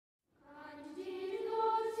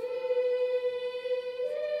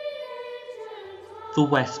The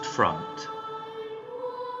West Front.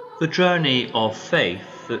 The journey of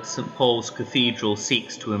faith that St Paul's Cathedral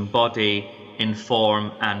seeks to embody,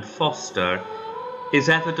 inform and foster is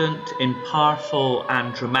evident in powerful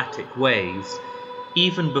and dramatic ways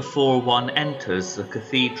even before one enters the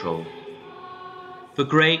cathedral. The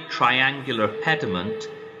great triangular pediment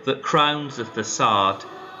that crowns the facade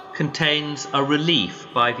contains a relief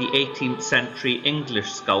by the 18th century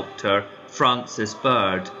English sculptor Francis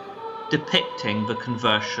Bird depicting the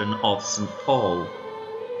conversion of St Paul.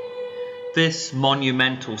 This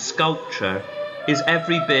monumental sculpture is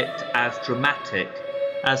every bit as dramatic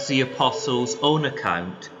as the Apostle's own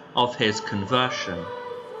account of his conversion.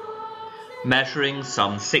 Measuring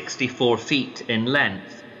some 64 feet in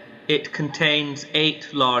length, it contains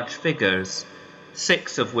 8 large figures,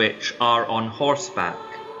 6 of which are on horseback.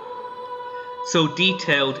 So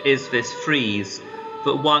detailed is this frieze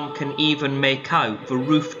that one can even make out the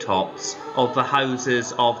rooftops of the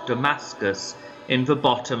houses of Damascus in the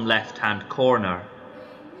bottom left-hand corner.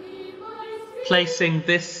 Placing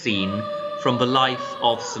this scene from the life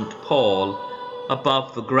of St Paul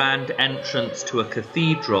above the grand entrance to a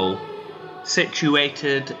cathedral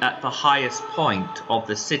situated at the highest point of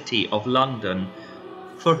the City of London,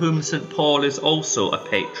 for whom St Paul is also a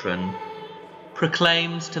patron,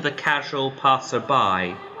 proclaims to the casual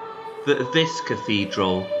passer-by that this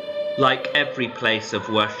cathedral, like every place of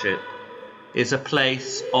worship, is a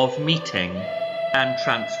place of meeting and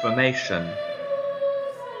transformation.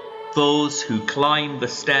 Those who climb the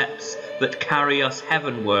steps that carry us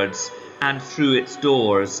heavenwards and through its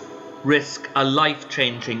doors risk a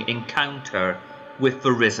life-changing encounter with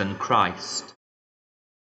the risen Christ.